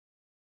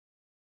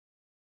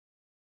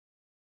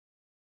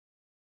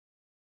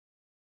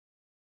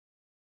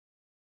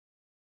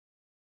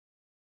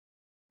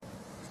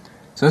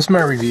So this is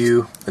my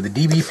review of the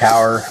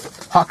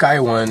DBPOWER Hawkeye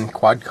 1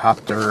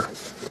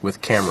 Quadcopter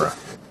with camera.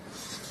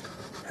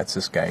 That's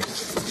this guy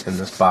in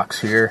this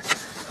box here.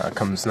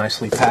 Comes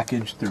nicely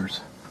packaged.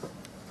 There's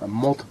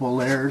multiple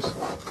layers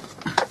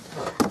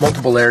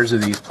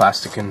of these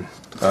plastic and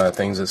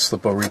things that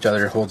slip over each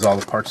other. It holds all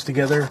the parts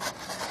together.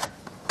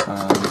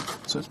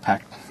 So it's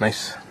packed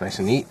nice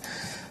and neat.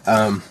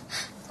 I'm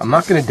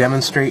not going to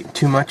demonstrate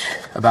too much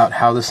about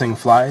how this thing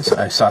flies.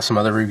 I saw some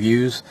other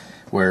reviews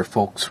where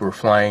folks were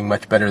flying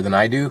much better than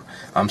I do.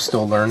 I'm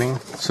still learning.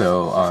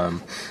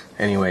 So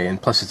anyway, and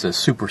plus it's a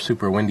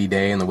super windy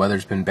day and the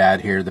weather's been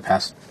bad here the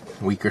past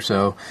week or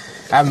so.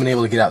 I haven't been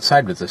able to get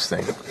outside with this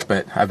thing,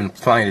 but I've been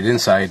flying it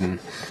inside and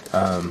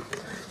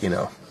you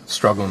know,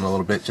 struggling a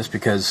little bit just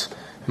because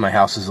my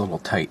house is a little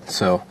tight.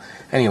 So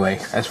anyway,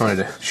 I just wanted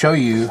to show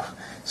you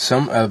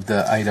some of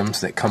the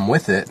items that come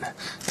with it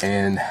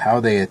and how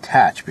they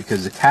attach,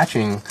 because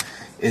attaching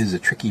is a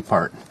tricky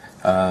part.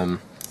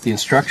 The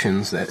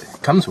instructions that it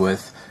comes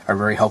with are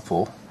very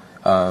helpful,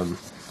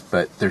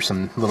 but there's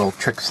some little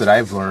tricks that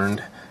I've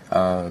learned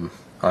on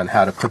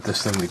how to put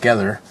this thing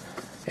together,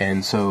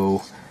 and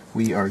so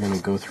we are going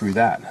to go through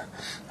that.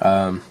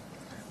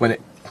 When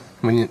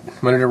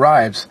it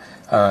arrives,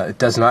 it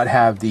does not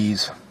have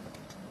these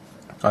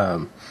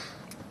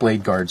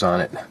blade guards on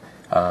it.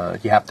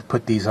 You have to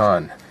put these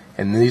on,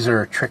 and these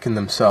are a trick in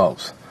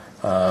themselves.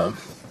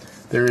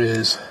 There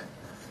is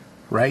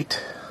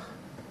right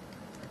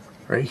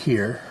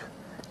here,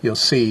 you'll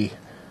see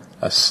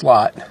a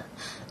slot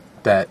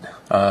that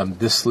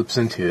this slips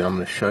into. I'm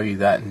going to show you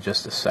that in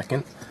just a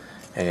second.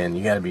 And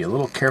you got to be a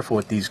little careful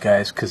with these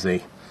guys because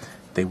they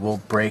will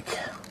break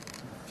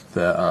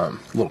the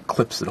little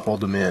clips that hold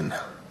them in.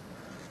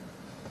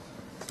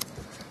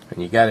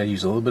 And you got to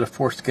use a little bit of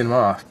force to get them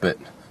off, but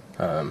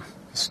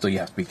still you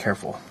have to be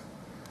careful.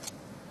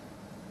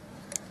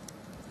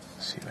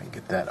 Let's see if I can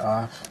get that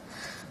off.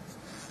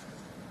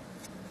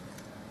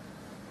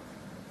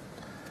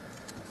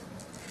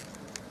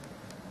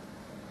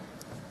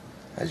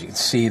 As you can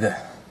see, the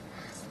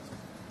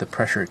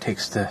pressure it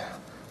takes to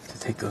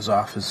take those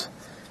off is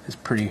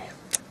pretty.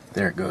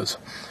 There it goes.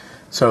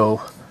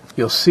 So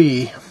you'll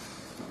see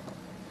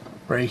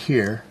right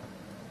here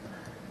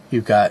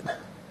you've got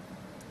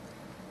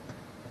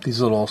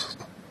these little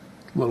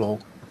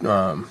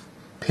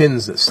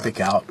pins that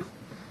stick out,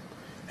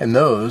 and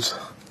those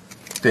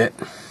fit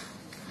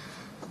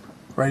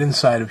right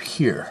inside of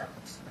here.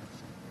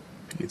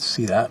 If you can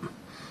see that,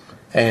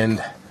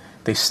 and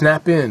they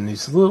snap in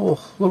these little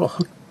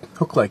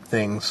hook-like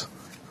things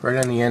right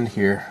on the end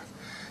here.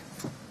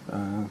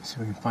 Let's see if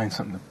we can find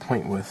something to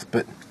point with,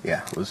 but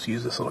yeah, let's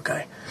use this little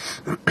guy.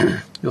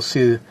 You'll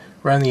see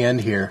right on the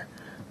end here,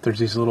 there's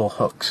these little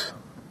hooks.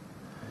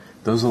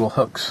 Those little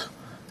hooks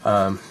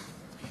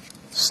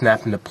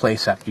snap into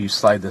place after you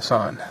slide this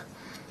on.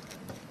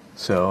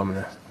 So I'm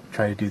going to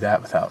try to do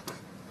that without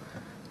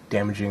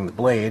damaging the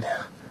blade,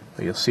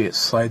 but you'll see it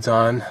slides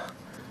on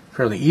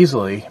fairly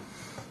easily.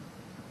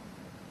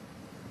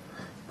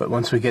 But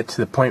once we get to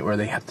the point where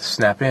they have to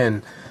snap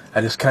in,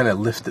 I just kind of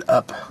lift it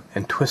up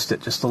and twist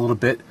it just a little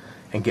bit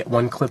and get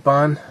one clip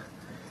on,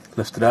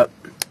 lift it up,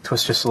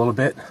 twist just a little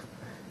bit,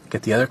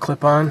 get the other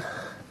clip on,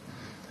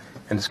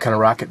 and just kind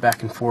of rock it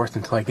back and forth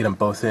until I get them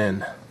both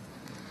in.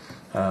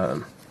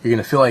 You're going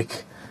to feel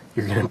like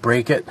you're going to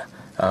break it.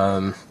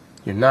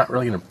 You're not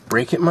really going to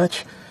break it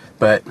much,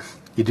 but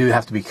you do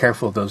have to be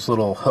careful of those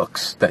little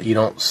hooks that you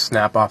don't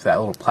snap off that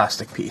little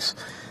plastic piece,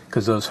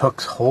 because those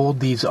hooks hold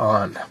these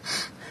on.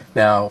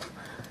 Now,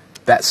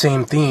 that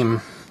same theme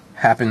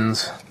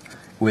happens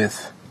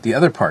with the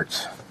other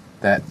parts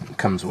that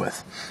comes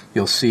with.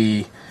 You'll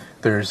see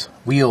there's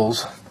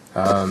wheels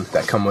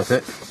that come with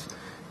it.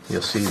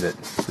 You'll see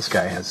that this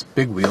guy has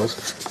big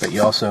wheels, but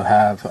you also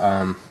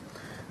have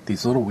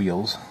these little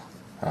wheels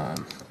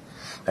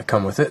that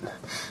come with it.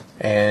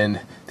 And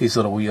these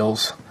little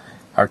wheels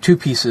are two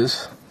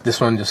pieces.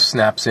 This one just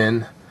snaps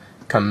in,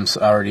 comes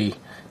already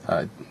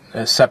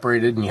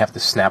separated, and you have to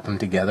snap them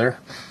together.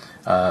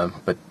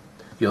 But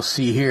you'll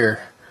see here,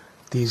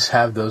 these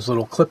have those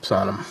little clips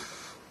on them,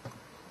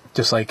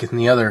 just like in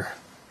the other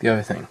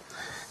thing.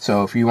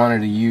 So if you wanted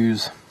to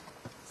use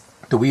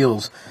the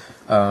wheels,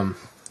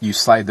 you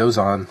slide those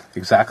on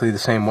exactly the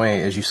same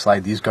way as you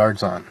slide these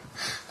guards on.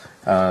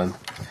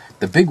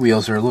 The big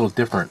wheels are a little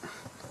different.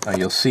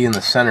 You'll see in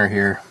the center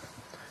here,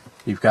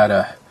 you've got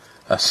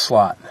a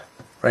slot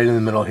right in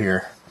the middle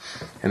here,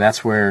 and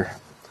that's where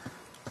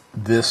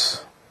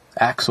this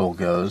axle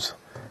goes.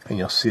 And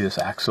you'll see this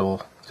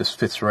axle just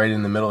fits right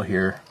in the middle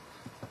here,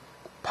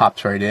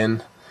 pops right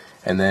in,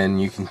 and then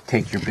you can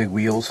take your big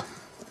wheels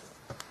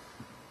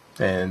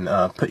and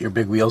put your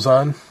big wheels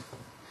on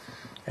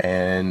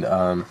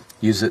and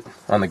use it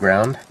on the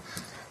ground.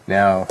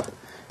 Now,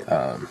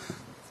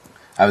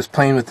 I was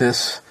playing with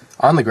this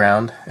on the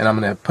ground, and I'm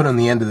going to put on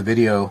the end of the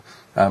video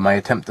my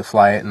attempt to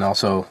fly it and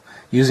also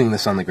using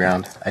this on the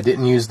ground. I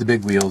didn't use the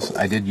big wheels,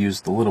 I did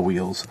use the little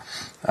wheels.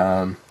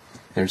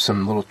 There's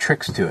some little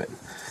tricks to it.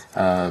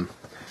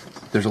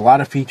 There's a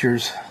lot of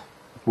features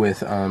with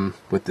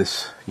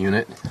this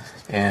unit,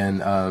 and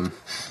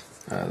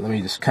let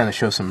me just kind of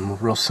show some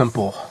real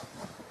simple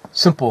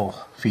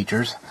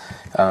features.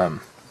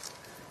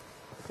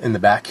 In the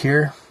back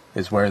here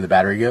is where the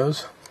battery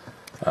goes.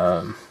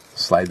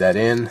 Slide that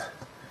in,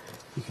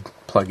 you can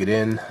plug it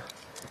in,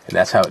 and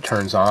that's how it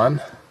turns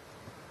on.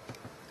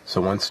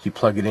 So once you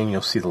plug it in,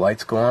 you'll see the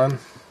lights go on.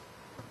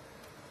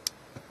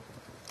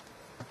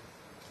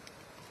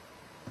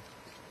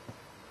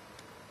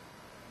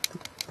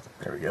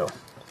 There we go.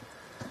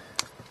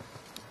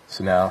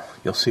 So now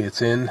you'll see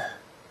it's in,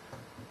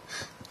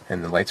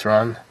 and the lights are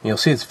on. You'll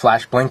see it's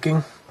flash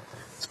blinking.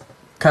 It's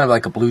kind of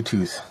like a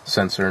Bluetooth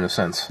sensor in a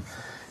sense.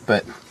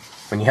 But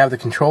when you have the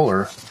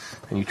controller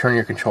and you turn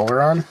your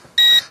controller on,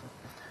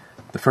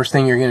 the first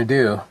thing you're going to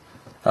do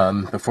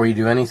before you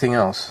do anything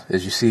else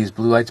is you see these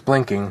blue lights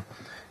blinking,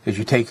 is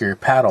you take your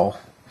paddle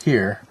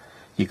here,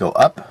 you go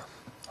up,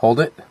 hold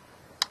it,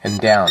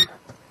 and down.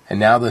 And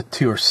now the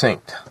two are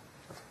synced.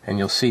 And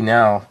you'll see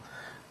now,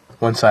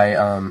 once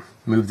I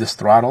move this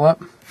throttle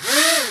up,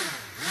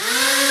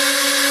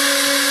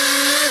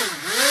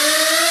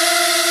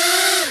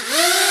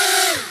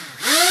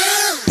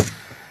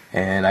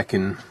 and I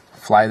can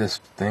fly this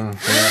thing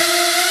here.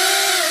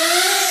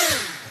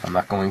 I'm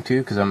not going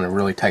to, because I'm in a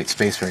really tight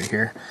space right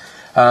here.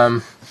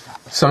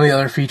 Some of the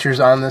other features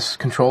on this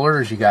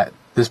controller is you got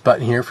this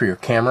button here for your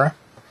camera.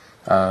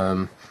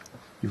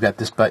 You've got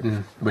this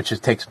button which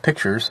takes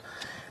pictures,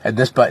 and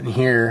this button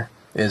here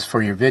is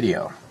for your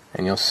video.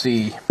 And you'll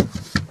see,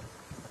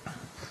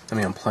 let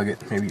me unplug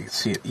it, maybe you can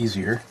see it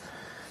easier.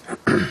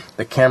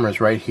 The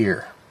camera's right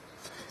here.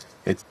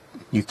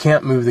 You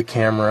can't move the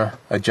camera,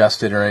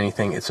 adjust it or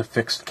anything. It's a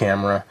fixed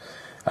camera.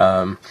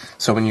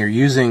 So when you're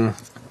using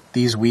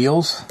these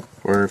wheels,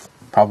 or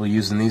probably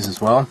using these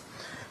as well,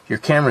 your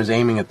camera is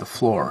aiming at the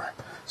floor.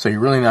 So you're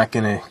really not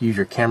going to use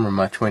your camera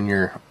much when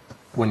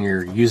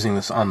you're using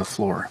this on the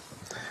floor.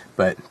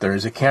 But there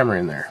is a camera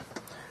in there.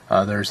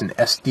 There's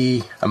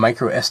a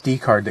micro SD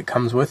card that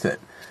comes with it,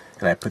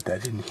 and I put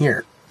that in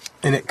here.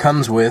 And it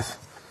comes with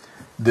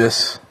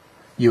this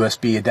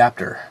USB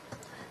adapter,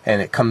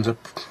 and it comes up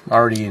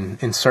already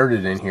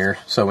inserted in here.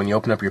 So when you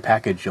open up your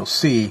package, you'll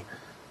see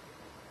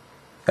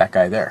that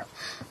guy there.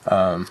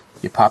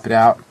 You pop it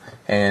out,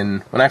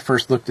 and when I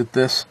first looked at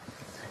this,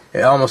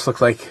 it almost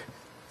looked like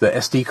the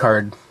SD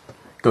card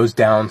goes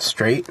down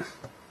straight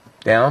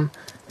down.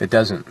 It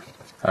doesn't.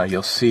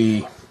 You'll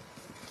see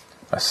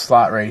a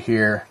slot right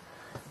here.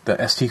 The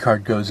SD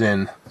card goes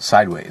in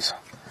sideways.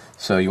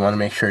 So you want to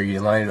make sure you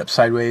line it up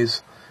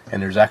sideways,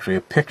 and there's actually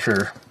a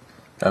picture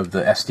of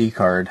the SD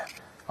card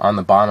on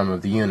the bottom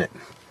of the unit.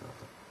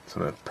 So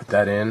I'm going to put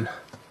that in,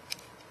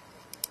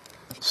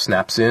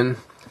 snaps in,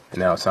 and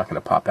now it's not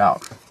going to pop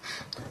out.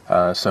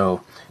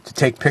 So to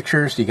take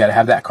pictures, you got to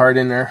have that card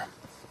in there,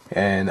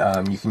 and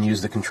you can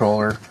use the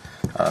controller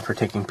for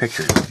taking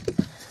pictures.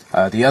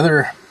 The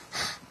other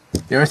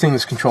thing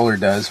this controller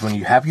does, when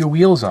you have your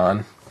wheels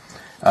on,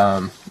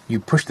 you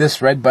push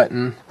this red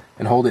button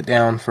and hold it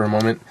down for a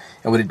moment,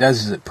 and what it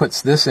does is it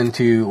puts this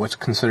into what's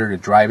considered a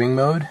driving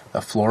mode,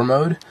 a floor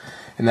mode,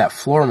 and that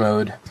floor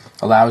mode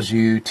allows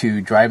you to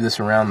drive this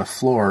around the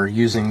floor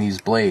using these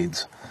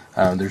blades.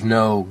 There's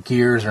no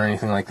gears or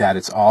anything like that.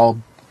 It's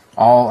all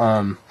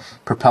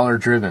propeller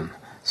driven.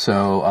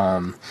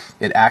 So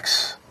it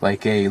acts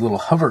like a little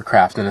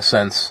hovercraft in a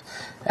sense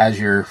as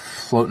you're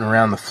floating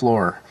around the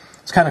floor.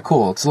 It's kind of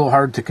cool. It's a little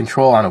hard to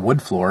control on a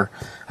wood floor.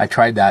 I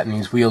tried that, and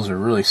these wheels are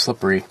really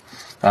slippery.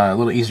 A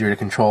little easier to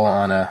control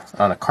on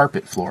a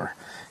carpet floor.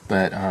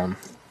 But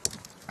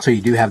so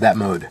you do have that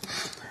mode.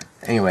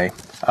 Anyway,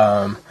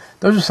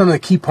 those are some of the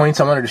key points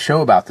I wanted to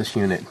show about this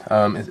unit.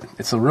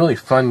 It's a really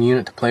fun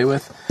unit to play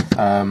with.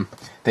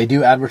 They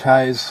do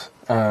advertise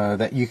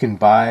that you can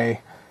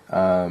buy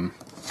the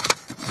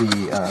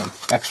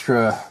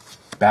extra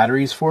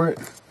batteries for it,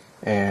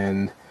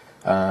 and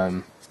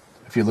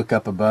if you look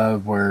up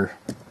above where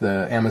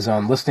the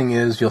Amazon listing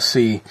is, you'll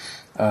see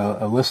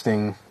a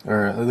listing,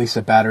 or at least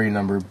a battery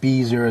number,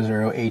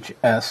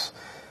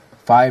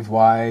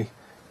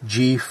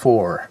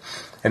 B00HS5YG4,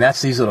 and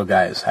that's these little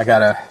guys. I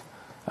got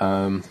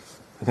I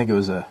think it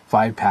was a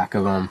 5-pack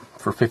of them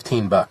for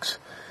 15 bucks.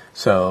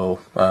 So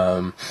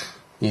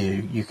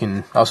you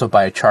can also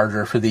buy a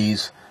charger for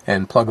these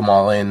and plug them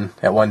all in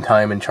at one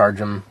time and charge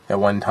them at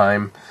one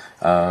time.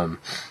 I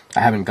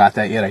haven't got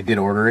that yet. I did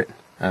order it,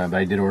 but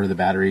I did order the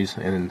batteries,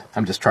 and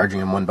I'm just charging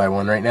them one by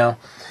one right now.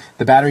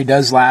 The battery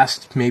does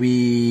last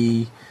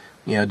maybe,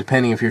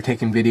 depending if you're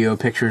taking video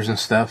pictures and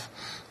stuff,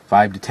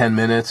 5 to 10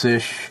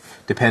 minutes-ish,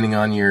 depending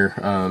on your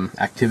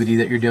activity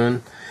that you're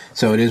doing.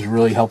 So it is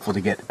really helpful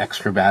to get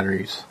extra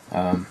batteries.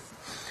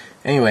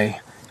 Anyway,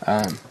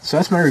 so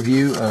that's my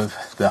review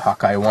of the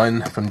Hawkeye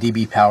 1 from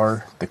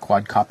DBPOWER, the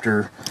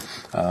Quadcopter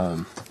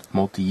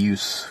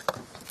multi-use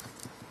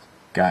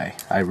guy.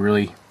 I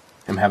really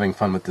am having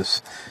fun with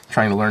this,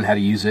 trying to learn how to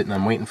use it, and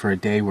I'm waiting for a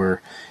day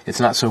where it's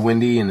not so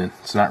windy and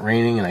it's not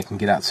raining, and I can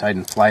get outside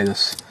and fly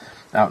this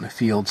out in a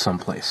field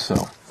someplace.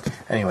 So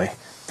anyway,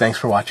 thanks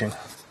for watching.